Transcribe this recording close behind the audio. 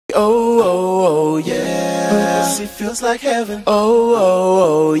Oh, oh, oh, yeah. Pussy feels like heaven. Oh,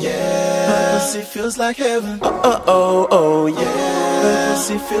 oh, oh, yeah. Pussy feels like heaven. Oh, oh, oh, oh, yeah.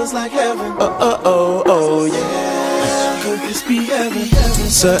 Pussy feels like heaven. Oh, oh, oh, oh, yeah. Could this be heaven?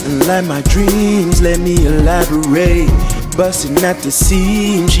 Certain like my dreams, let me elaborate. Busting at the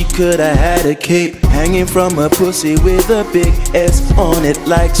seams, she coulda had a cape hanging from her pussy with a big S on it,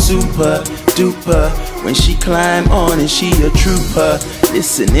 like super duper. When she climb on it, she a trooper.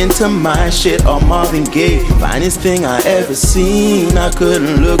 Listening to my shit on Marvin Gaye, finest thing I ever seen. I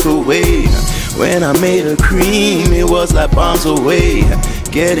couldn't look away. When I made her cream, it was like bombs away.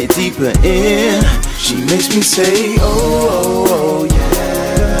 Get it deeper in, she makes me say, oh, oh, oh,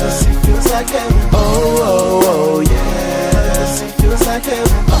 yeah. Pussy feels like heaven. Oh, oh, oh, yeah. Pussy feels like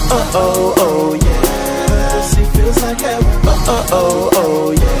heaven. Oh, oh, oh, yeah. Pussy feels like heaven. Oh, oh,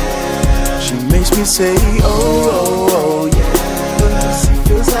 oh, yeah. She makes me say, oh, oh, oh, yeah. Pussy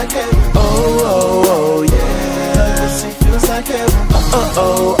feels like heaven. Oh, oh, oh, yeah. Pussy feels like heaven. Oh,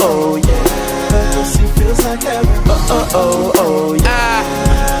 oh, oh, yeah. Pussy feels like heaven. Oh, oh, oh,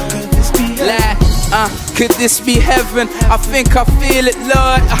 yeah. Could this be heaven? Could this be heaven? I think I feel it,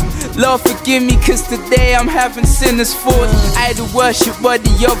 Lord. Lord forgive me, cause today I'm having sinners' thoughts. Idol worship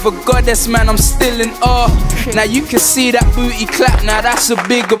body of a goddess, man, I'm still in awe. Now you can see that booty clap, now that's a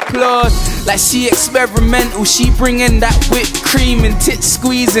big applause. Like she experimental, she bringing that whipped cream and tit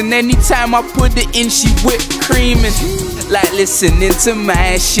squeezing. Anytime I put it in, she whipped creaming. Like listening to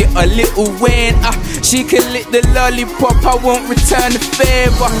my shit, a little Wayne. She can lick the lollipop, I won't return the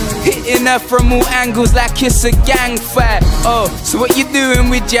favor. Hitting her from all angles like it's a gang fight. Oh, so what you doing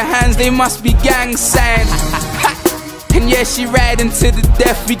with your hands? They must be gang signs. And yeah, she riding to the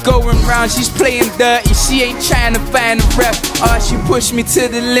death. We going round, she's playing dirty. She ain't trying to find a rep. She pushed me to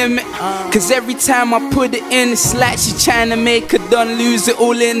the limit. Cause every time I put it in, it's like she trying to make her done lose it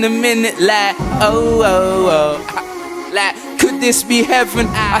all in a minute. Like, oh, oh, oh. Like, could this be heaven?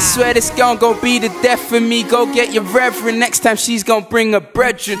 I swear this girl gon' be the death of me. Go get your reverend. Next time she's gon' bring her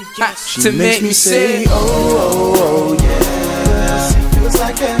brethren to make me say, oh, oh, oh, yeah. Pussy feels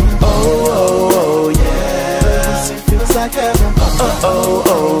like heaven. Oh, oh, oh, yeah. Pussy feels like heaven. Oh, oh,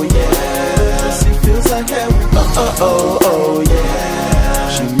 oh, yeah. Pussy feels like heaven. Oh, oh, oh, yeah.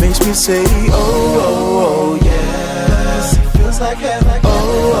 She makes me say, oh, oh, oh, yeah. Pussy feels like heaven. Oh,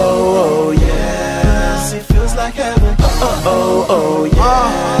 oh, oh, yeah. Pussy feels like heaven. Oh, oh, oh,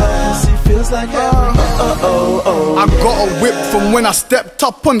 yeah. Pussy feels like heaven. Oh, oh, oh, I got a whip from when I stepped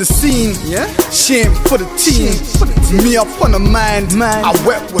up on the scene. Yeah? She ain't for the team. Me up on the mind. I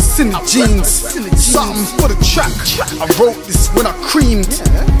wept with in the jeans. Something for the track. I wrote this when I creamed.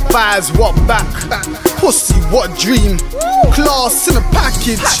 Vibes, what back? Pussy, what dream? Class in a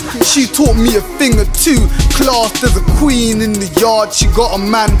package. She taught me a thing or two. Class, there's a queen in the yard. She got a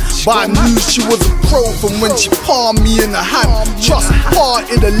man, but I knew she was a pro from when she palmed me in the hand. Trust part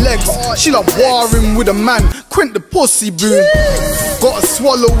in the legs. She like warring with a man. Quint the pussy boom. Got a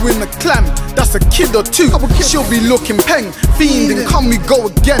swallow in the clan. That's a kid or two. She'll be looking peng, fiending, come we go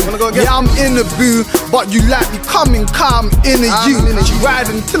again. Yeah, I'm in the boo, but you like me coming calm in a you. She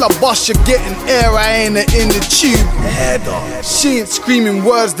riding till I bust, you're getting air, I ain't in the tube. She ain't screaming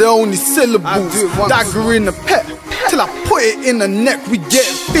words, they're only syllables. Dagger in the pet, till I put it in the neck, we get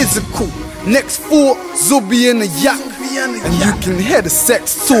physical. Next thought, Zubi in the yak, and you can hear the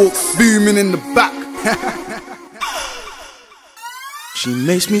sex talk booming in the back. She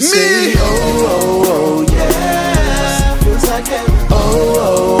makes me say, oh, oh, oh, yeah. Feels like heaven. Oh,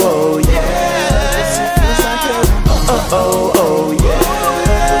 oh, oh, yeah. Feels like heaven. Oh, oh, oh,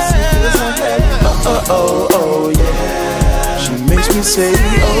 yeah. Feels like heaven. Oh, oh, oh, yeah. She makes me say,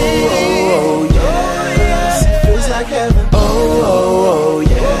 oh.